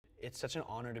it's such an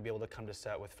honor to be able to come to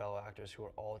set with fellow actors who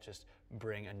are all just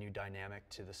bring a new dynamic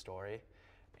to the story,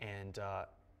 and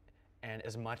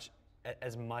as much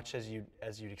as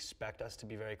you'd expect us to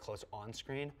be very close on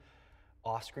screen,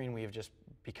 off screen we have just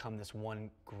become this one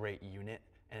great unit,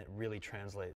 and it really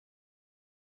translates.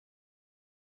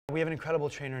 We have an incredible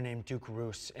trainer named Duke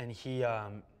Roos, and he's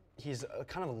a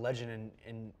kind of a legend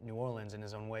in New Orleans in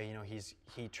his own way. You know,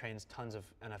 he trains tons of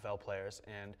NFL players,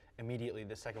 and immediately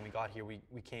the second we got here, we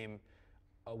came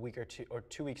a week or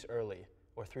 2 weeks early,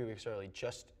 or 3 weeks early,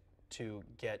 just to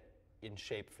get in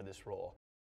shape for this role.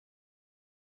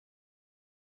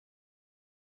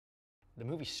 The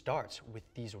movie starts with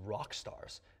these rock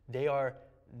stars. They're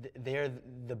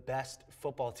the best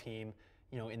football team,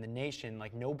 you know, in the nation.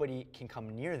 Like, nobody can come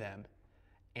near them,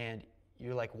 and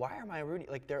you're like, why am I rooting?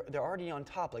 Like, they're already on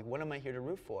top. Like, what am I here to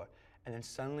root for? And then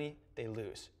suddenly they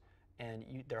lose,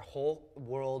 and their whole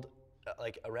world,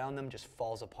 like, around them just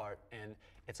falls apart. And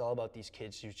it's all about these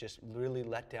kids who just literally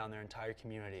let down their entire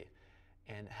community,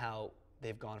 and how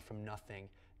they've gone from nothing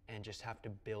and just have to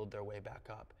build their way back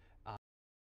up.